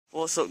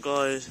What's up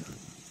guys,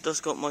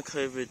 just got my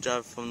COVID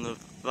jab from the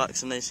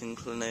vaccination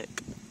clinic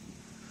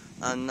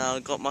and now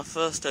got my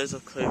first dose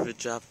of COVID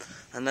jab,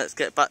 and let's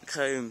get back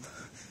home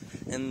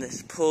in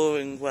this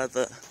pouring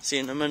weather. See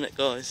you in a minute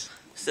guys.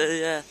 So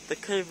yeah, the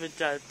COVID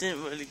jab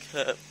didn't really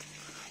hurt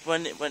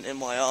when it went in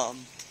my arm,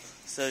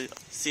 so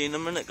see you in a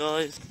minute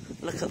guys.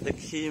 Look at the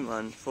queue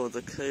man for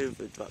the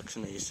COVID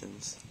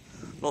vaccinations.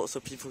 Lots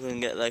of people can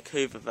get their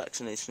COVID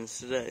vaccinations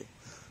today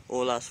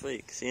or last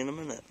week. See you in a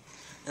minute.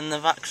 In the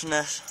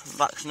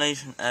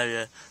vaccination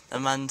area, the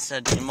man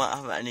said you might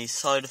have any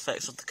side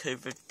effects of the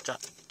COVID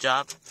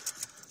jab,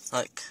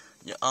 like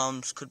your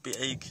arms could be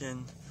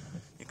aching,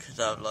 you could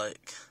have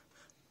like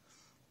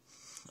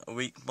a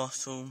weak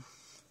muscle,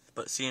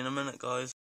 but see you in a minute guys.